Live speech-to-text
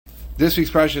This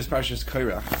week's Parshas is Parshas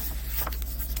Korach.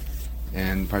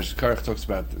 And Parshas Korach talks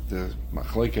about the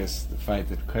machlokes, the fight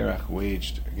that Korach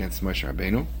waged against Moshe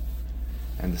Rabbeinu,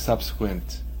 and the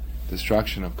subsequent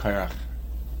destruction of Korach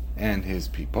and his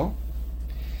people.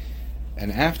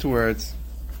 And afterwards,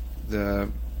 the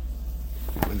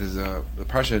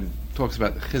Parsha talks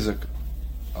about the chizuk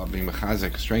of being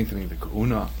mechazik, strengthening the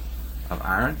kahuna of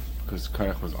Aaron, because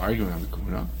Korach was arguing on the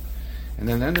kahuna. And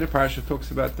then the end of the Parsha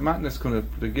talks about the matnas kahuna,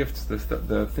 the gifts,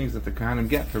 the things that the Kohanim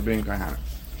get for being Kohanim.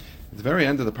 At the very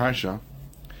end of the Parsha,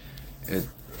 a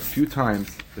few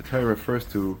times the Torah refers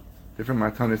to different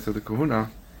matanis of the kahuna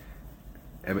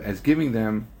as giving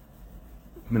them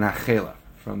minachela,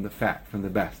 from the fat, from the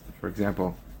best. For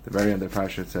example, at the very end of the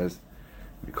Parsha it says,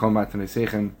 "Mikol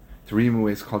matanisechem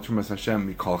terimu es kol trumas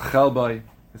Hashem mikol chelbay."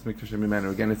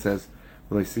 Again it says,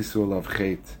 "V'lo sisu olav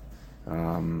chet."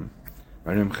 In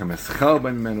other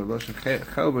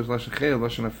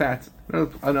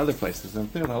places,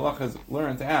 and the halacha has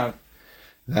learned out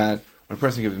that when a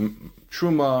person gives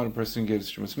truma, when a person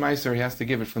gives trumas meiser, he has to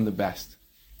give it from the best.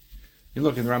 You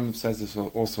look, and the Rambam says this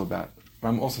also about.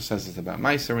 Rambam also says this about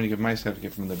meiser. When you give meiser, you have to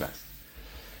give from the best.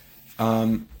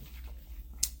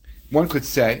 One could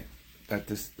say that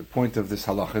the point of this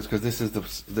halacha is because this is the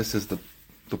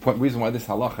reason why this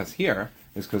halacha is here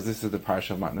is because this is the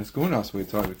parsha of Matnas Gunas. We're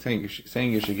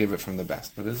saying you should give it from the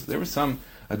best. But there was some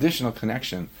additional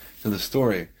connection to the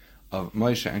story of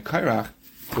Moshe and Korach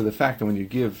to the fact that when you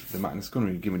give the Matnas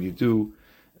Gunas, when you do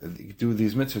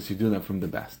these mitzvahs, you do them from the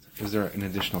best. Is there an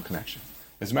additional connection?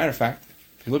 As a matter of fact,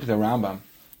 if you look at the Rambam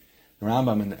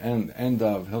in the end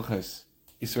of Hilchos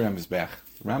Isur HaMizbech,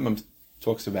 the Rambam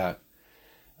talks about,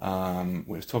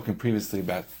 we were talking previously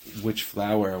about which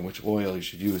flour and which oil you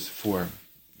should use for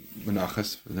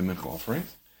menachas, for the mincha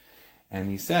offerings. And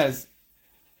he says,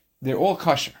 they're all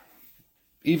kosher.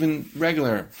 Even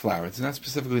regular flour. It's not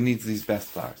specifically needs these best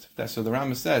flours. So the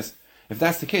Rambam says, if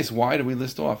that's the case, why do we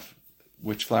list off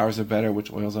which flours are better,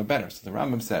 which oils are better? So the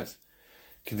Rambam says,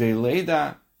 K'dei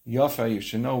leida yofa, you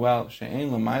should know well, she'ein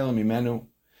l'mayla mimenu,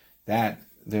 that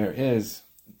there is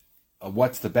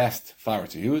what's the best flour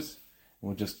to use.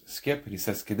 We'll just skip it. He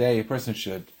says, K'dei, a person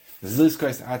should be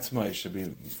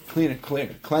clean,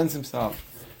 cleanse himself,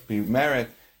 be merit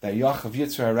that Yachav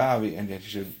Yitzra Aravi, and that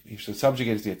he should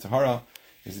subjugate his Yitzhara,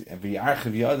 be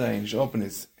Archiv Yada, and he should open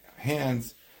his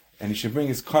hands, and he should bring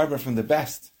his carbon from the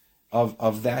best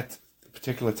of that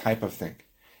particular type of thing.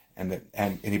 And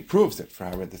he proves it for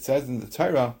Harad. It says in the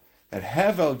Torah that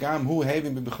Hevel Gam Hu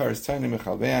Hevim B'Bichar is Tani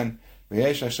Mechalbean,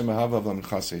 V'yesh Hashem Havav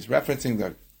L'Mechasa. He's referencing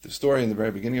the story in the very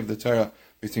beginning of the Torah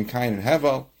between Cain and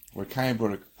Hevel, where Cain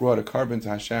brought a carbon to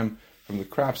Hashem from the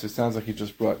crops. It sounds like he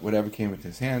just brought whatever came into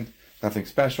his hand, nothing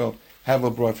special.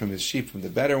 Hevel brought from his sheep, from the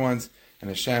better ones, and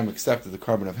Hashem accepted the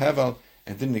carbon of Hevel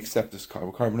and didn't accept this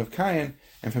carbon of Cain,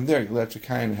 and from there it led to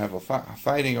Cain and Hevel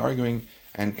fighting, arguing,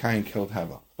 and Cain killed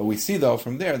Hevel. But we see though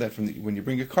from there that when you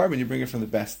bring a carbon, you bring it from the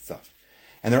best stuff.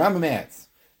 And the Rambam adds,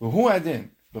 V'hu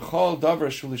adin, b'chol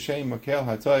davar shu l'shem makel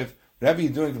hatoiv, whatever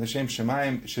you're doing for the Shem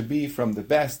Shemayim should be from the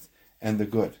best and the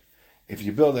good. If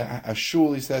you build a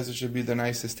shul, he says it should be the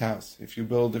nicest house. If you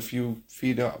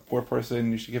feed a poor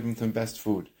person, you should give him the best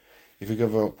food. If you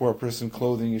give a poor person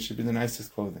clothing, it should be the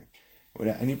nicest clothing.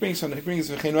 And he brings the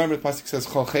pasuk says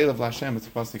Kol Chelav L'Hashem. It's a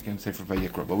pasuk in Sefer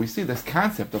Vayikra. But we see this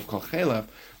concept of Kol Chelav,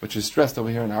 which is stressed over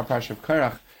here in our Parsha of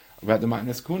Korach about the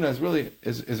Matnas Kuna,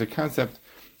 is a concept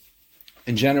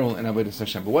in general in Avodas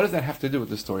Hashem. But what does that have to do with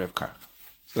the story of Korach?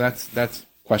 So that's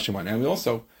question one. And we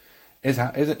also is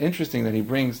it interesting that he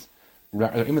brings.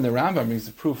 Even the Rambam brings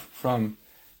the proof from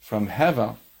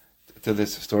Hevel to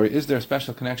this story. Is there a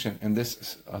special connection in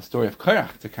this story of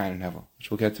Korach to Cain and Hevel, which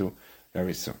we'll get to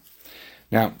very soon.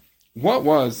 Now, what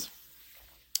was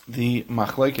the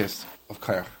machlokes of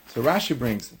Korach? So Rashi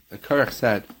brings that Korach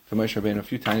said to Moshe Rabbeinu a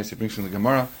few times. He brings from the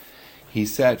Gemara. He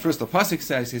said, first the pasuk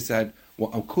says, he said,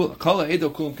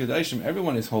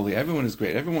 everyone is holy, everyone is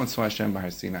great, everyone saw Hashem by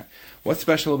Har Sinai. What's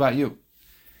special about you?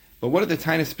 But what are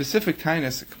the specific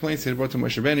complaints that he brought to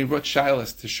Moshe Rabbeinu? He brought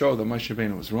Shilas to show that Moshe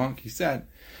Rabbeinu was wrong. He said,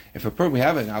 we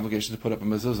have an obligation to put up a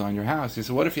mezuzah on your house. He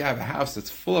said, what if you have a house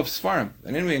that's full of svarim?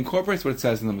 And anyway, incorporates what it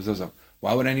says in the mezuzah.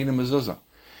 Why would I need a mezuzah?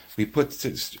 We put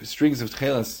strings of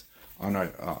tchelas on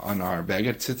our bag,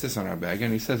 tzitzis on our bag,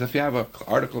 and he says, if you have an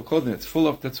article of clothing that's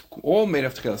all made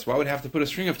of tchelas, why would I have to put a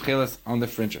string of tchelas on the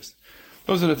fringes?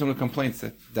 Those are the complaints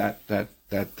that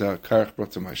Korach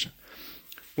brought to Moshe.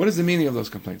 What is the meaning of those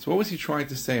complaints? What was he trying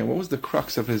to say, and what was the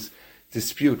crux of his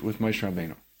dispute with Moshe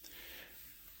Rabbeinu?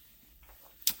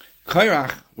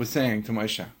 Korach was saying to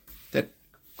Moshe that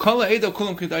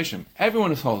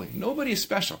everyone is holy. Nobody is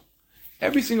special.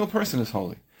 Every single person is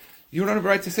holy. you don't have a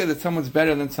right to say that someone's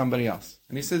better than somebody else.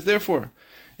 And he says, therefore,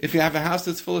 if you have a house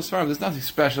that's full of svarim, there's nothing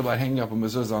special about hanging up a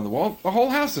mezuzah on the wall. The whole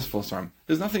house is full of svarim.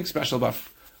 There's nothing special about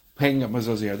hanging up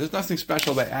mezuzah here. There's nothing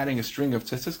special about adding a string of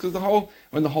tzitzis, because the whole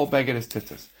beged is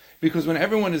tzitzis. Because when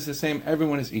everyone is the same,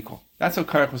 everyone is equal. That's how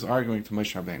Korach was arguing to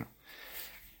Moshe Rabbeinu.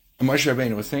 And Moshe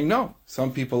Rabbeinu was saying, no,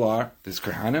 some people are, there's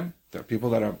Kohanim, there are people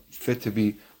that are fit to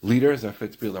be leaders, there are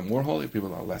fit to be that are more holy, people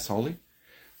that are less holy.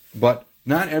 But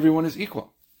not everyone is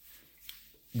equal.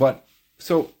 But,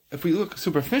 so, if we look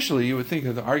superficially, you would think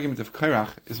that the argument of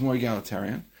Korach is more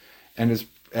egalitarian and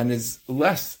is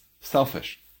less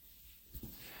selfish.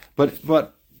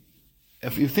 But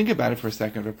if you think about it for a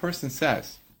second, if a person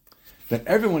says that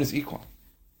everyone is equal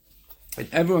and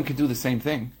everyone can do the same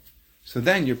thing, so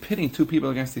then you're pitting two people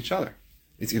against each other.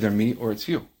 It's either me or it's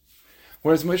you.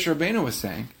 Whereas Moshe Rabbeinu was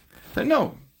saying that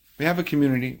no, we have a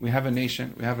community, we have a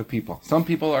nation, we have a people. Some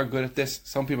people are good at this,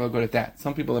 some people are good at that.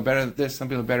 Some people are better at this, some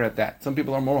people are better at that. Some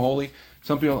people are more holy,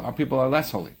 some people are less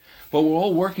holy. But we're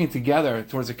all working together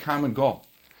towards a common goal.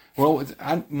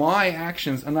 My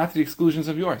actions are not to the exclusions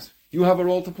of yours. You have a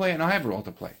role to play and I have a role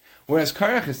to play. Whereas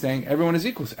Korach is saying everyone is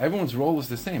equal. So everyone's role is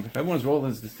the same. If everyone's role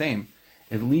is the same,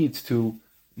 it leads to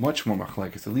much more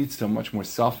machlekes. It leads to a much more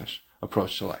selfish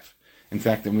approach to life. In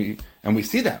fact, and we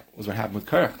see that was what happened with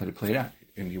Korach, that it played out.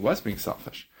 And he was being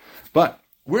selfish. But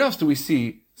where else do we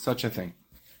see such a thing?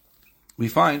 We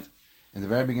find in the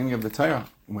very beginning of the Torah,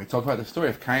 when we talk about the story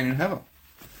of Cain and Hevel,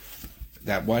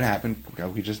 that what happened,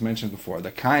 we just mentioned before,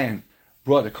 that Cain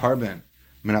brought a carbon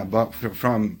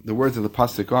from the words of the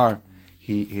pasuk are,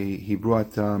 he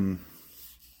brought,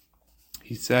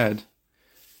 he said,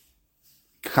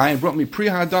 Cain brought me pri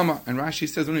ha'adama, and Rashi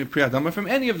says, only pri ha'adama from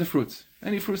any of the fruits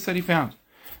that he found.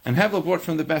 And Hevel brought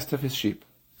from the best of his sheep.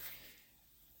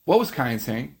 What was Cain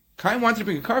saying? Cain wanted to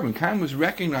bring a carbon. Cain was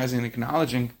recognizing and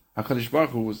acknowledging HaKadosh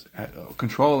Baruch Hu was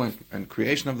control and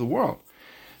creation of the world.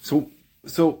 So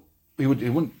he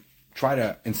wouldn't try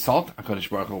to insult HaKadosh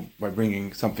Baruch Hu by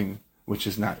bringing something which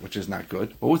is not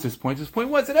good. What was his point? His point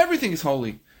was that everything is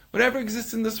holy. Whatever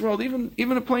exists in this world,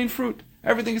 even a plain fruit,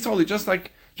 everything is holy. Just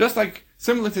like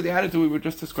similar to the attitude we were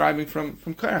just describing from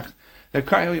Korach. That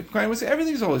Kohen would say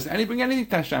everything's holy, and he bring anything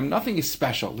to Hashem. Nothing is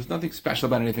special. There's nothing special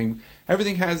about anything.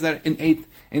 Everything has that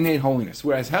innate holiness.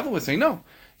 Whereas Hevel would say, no,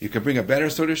 you could bring a better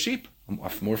sort of sheep,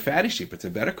 a more fatty sheep. It's a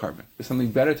better carbon. There's something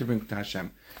better to bring to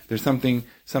Hashem. There's something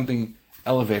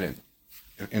elevated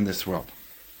in this world.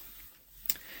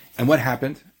 And what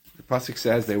happened? The pasuk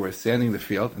says they were sanding the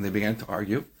field and they began to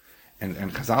argue. And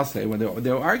Chazal say when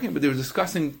they were arguing, but they were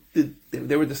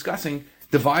discussing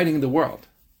dividing the world.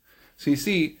 So you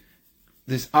see,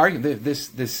 this argument,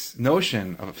 this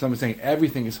notion of someone saying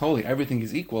everything is holy, everything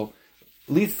is equal,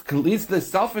 leads to this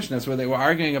selfishness where they were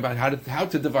arguing about how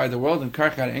to divide the world, and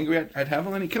Korach got angry at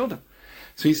Hevel and he killed him.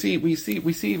 So you see, we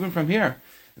see even from here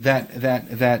that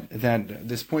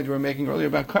this point we were making earlier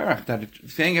about Korach, that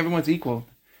saying everyone's equal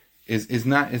is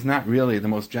not really the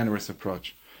most generous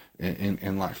approach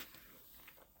in life.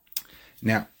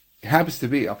 Now, it happens to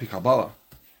be, Al-Pi Kabbalah,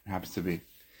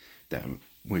 that when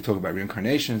we talk about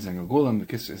reincarnations and Gilgulim,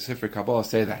 the Sefer Kabbalah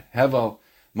say that Hevel,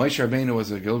 Moshe Rabbeinu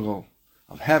was a Gilgul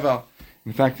of Hevel.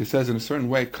 In fact, it says in a certain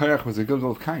way, Korach was a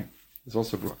Gilgul of Cain. It's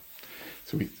also brought.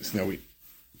 So we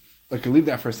can leave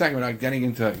that for a second without getting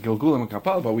into Gilgulim and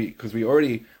Kabbalah, but because we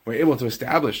already were able to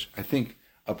establish, I think,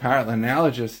 a parallel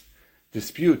analogous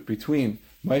dispute between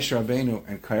Moshe Rabbeinu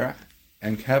and Korach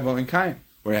and Hevel and Cain.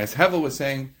 Whereas Hevel was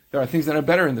saying there are things that are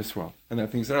better in this world and there are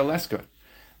things that are less good.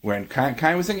 When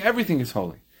Cain was saying everything is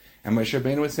holy. And Moshe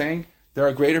Rabbeinu was saying there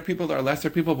are greater people, there are lesser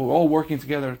people, but we're all working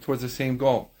together towards the same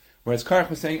goal. Whereas Korach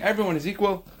was saying everyone is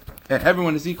equal,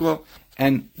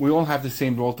 and we all have the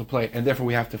same role to play, and therefore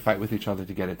we have to fight with each other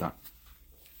to get it done.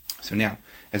 So now,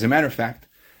 as a matter of fact,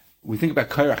 we think about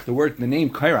Korach, the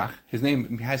name Korach, his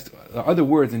name has other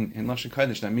words in Lashon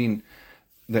Kodesh that mean,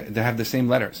 that have the same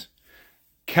letters.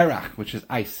 Kerach, which is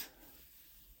ice.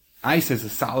 Ice is a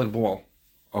solid ball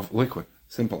of liquid.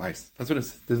 Simple ice. That's what it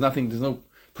is. There's no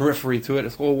periphery to it.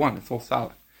 It's all one. It's all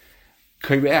solid.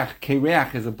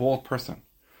 Kereach is a bald person.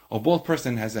 A bald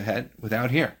person has a head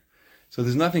without hair. So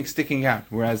there's nothing sticking out.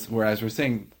 Whereas we're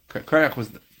saying, Korach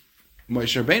was,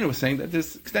 Moshe Rabbeinu was saying that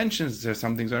there's extensions. There's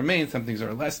some things are main, some things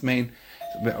are less main.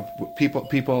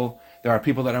 People, there are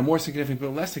people that are more significant,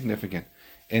 people less significant.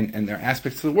 And there are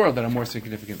aspects of the world that are more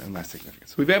significant and less significant.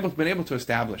 So we've been able to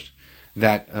establish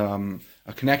that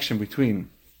a connection between.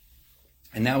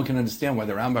 And now we can understand why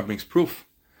the Rambam brings proof.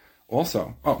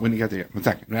 Also, when you get there, 1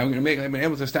 second. Now we're going to be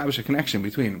able to establish a connection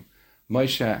between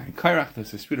Moshe and Korach.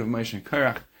 There's the dispute of Moshe and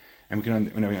Korach, and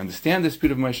when we understand the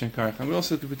dispute of Moshe and Korach, and we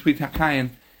also between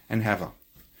Cain and Hevel.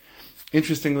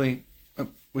 interestingly,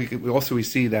 we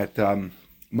see that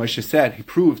Moshe said, he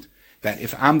proved that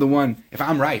if I'm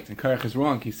right and Korach is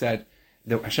wrong, he said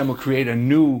that Hashem will create a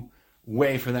new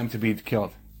way for them to be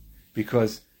killed,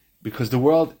 because the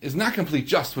world is not complete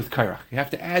just with Korach. You have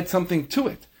to add something to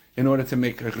it in order to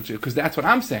make, because that's what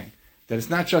I'm saying, that it's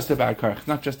not just about Korach, it's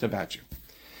not just about you.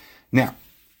 Now,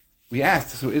 we asked,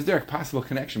 so is there a possible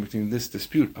connection between this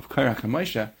dispute of Korach and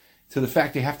Moshe to the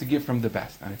fact they have to give from the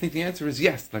best? And I think the answer is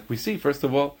yes. Like we see, first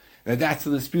of all, that's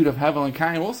the dispute of Hevel and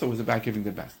Cain also was about giving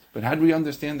the best. But how do we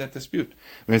understand that dispute?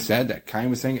 We said that Cain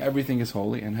was saying everything is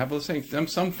holy, and Hevel is saying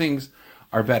some things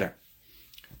are better.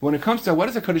 But when it comes to what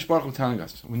is the Kadosh Baruch Hu telling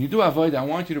us? When you do avodah, I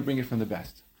want you to bring it from the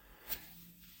best.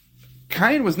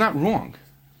 Cain was not wrong.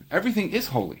 Everything is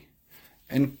holy.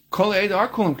 And Kol Eid are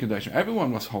Kulam Kedoshim.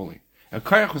 Everyone was holy.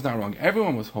 Korach was not wrong.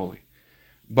 Everyone was holy.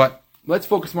 But let's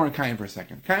focus more on Cain for a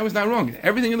second. Cain was not wrong.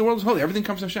 Everything in the world was holy. Everything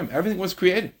comes from Hashem. Everything was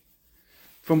created.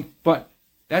 But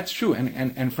that's true.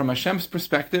 And from Hashem's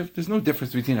perspective, there's no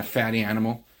difference between a fatty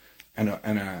animal and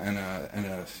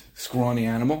a scrawny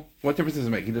animal. What difference does it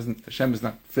make? Hashem is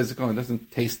not physical and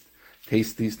doesn't taste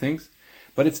these things.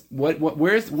 But it's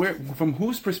where from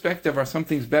whose perspective are some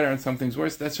things better and some things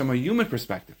worse? That's from a human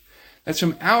perspective. That's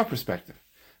from our perspective.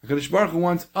 HaKadosh Baruch Hu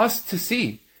wants us to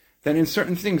see that in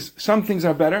certain things, some things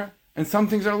are better and some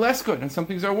things are less good and some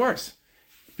things are worse.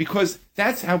 Because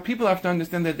that's how people have to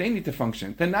understand that they need to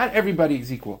function. That not everybody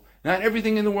is equal. Not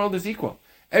everything in the world is equal.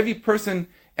 Every person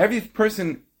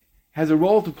has a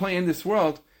role to play in this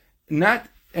world.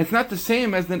 It's not the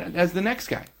same as the next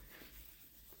guy.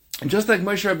 And just like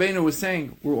Moshe Rabbeinu was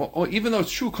saying, even though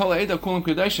it's true, Kol Ha'eda Kulam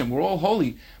Kedashim, we're all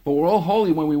holy, but we're all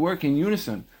holy when we work in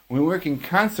unison, when we work in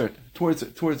concert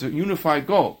towards a unified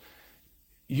goal.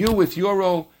 You with your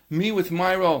role, me with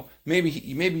my role. Maybe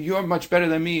you're much better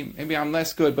than me. Maybe I'm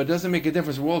less good, but it doesn't make a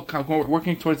difference. We're all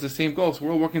working towards the same goals.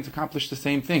 We're all working to accomplish the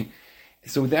same thing.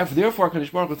 So therefore,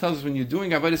 Kadosh Baruch Hu tells us when you're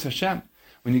doing Avodas Hashem,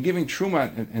 when you're giving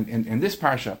Truma in this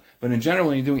parsha, but in general,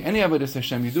 when you're doing any Avodas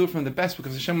Hashem, you do it from the best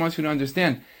because Hashem wants you to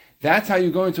understand that's how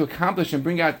you're going to accomplish and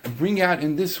bring out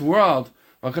in this world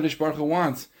what Kadosh Baruch Hu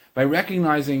wants, by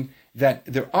recognizing that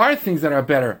there are things that are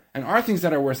better and are things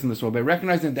that are worse in this world, by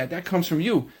recognizing that comes from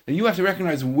you, that you have to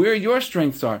recognize where your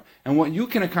strengths are and what you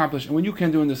can accomplish and what you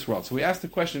can do in this world. So we asked the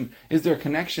question, is there a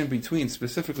connection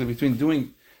specifically between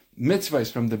doing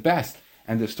mitzvahs from the best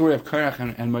and the story of Korach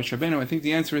and Moshe Rabbeinu? I think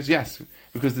the answer is yes,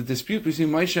 because the dispute between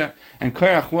Moshe and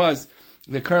Korach was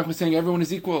that Korach was saying everyone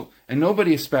is equal and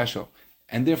nobody is special.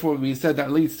 And therefore we said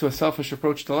that leads to a selfish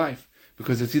approach to life,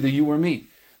 because it's either you or me.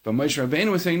 But Moshe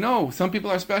Rabbeinu was saying, no, some people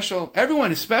are special.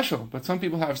 Everyone is special, but some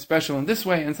people are special in this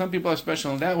way, and some people are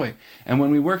special in that way. And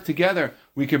when we work together,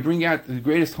 we can bring out the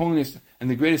greatest holiness and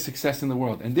the greatest success in the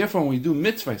world. And therefore, when we do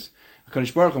mitzvahs,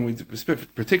 HaKadosh Baruch Hu,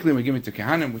 particularly when we give it to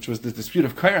Kehanim, which was the dispute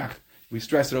of Korach, we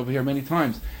stress it over here many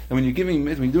times. And when you're doing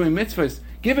mitzvahs,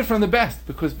 give it from the best,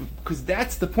 because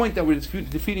that's the point that we're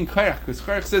defeating Korach. Because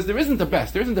Korach says there isn't the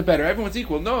best, there isn't the better, everyone's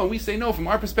equal. No, we say no. From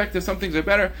our perspective, some things are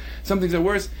better, some things are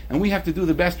worse, and we have to do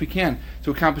the best we can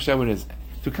to accomplish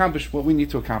what we need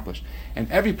to accomplish.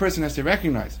 And every person has to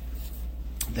recognize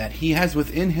that he has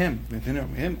within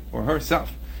him or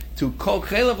herself, to kol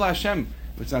chelav laHashem.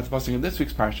 It's not the pasuk in this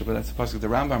week's parsha, but that's the pasuk the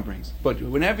Rambam brings. But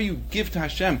whenever you give to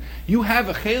Hashem, you have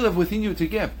a chelav within you to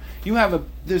give.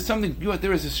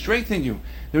 There is a strength in you.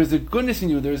 There is a goodness in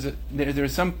you. There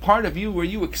is some part of you where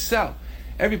you excel.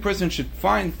 Every person should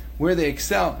find where they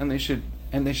excel, and they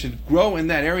should grow in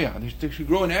that area. They should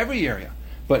grow in every area.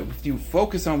 But if you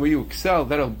focus on where you excel,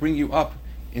 that'll bring you up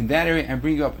in that area and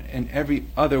bring you up in every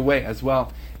other way as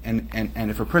well. And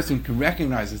if a person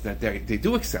recognizes that they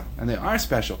do excel and they are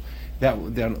special,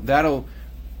 that'll,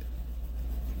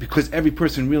 because every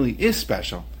person really is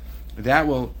special, that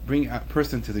will bring a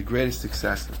person to the greatest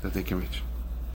success that they can reach.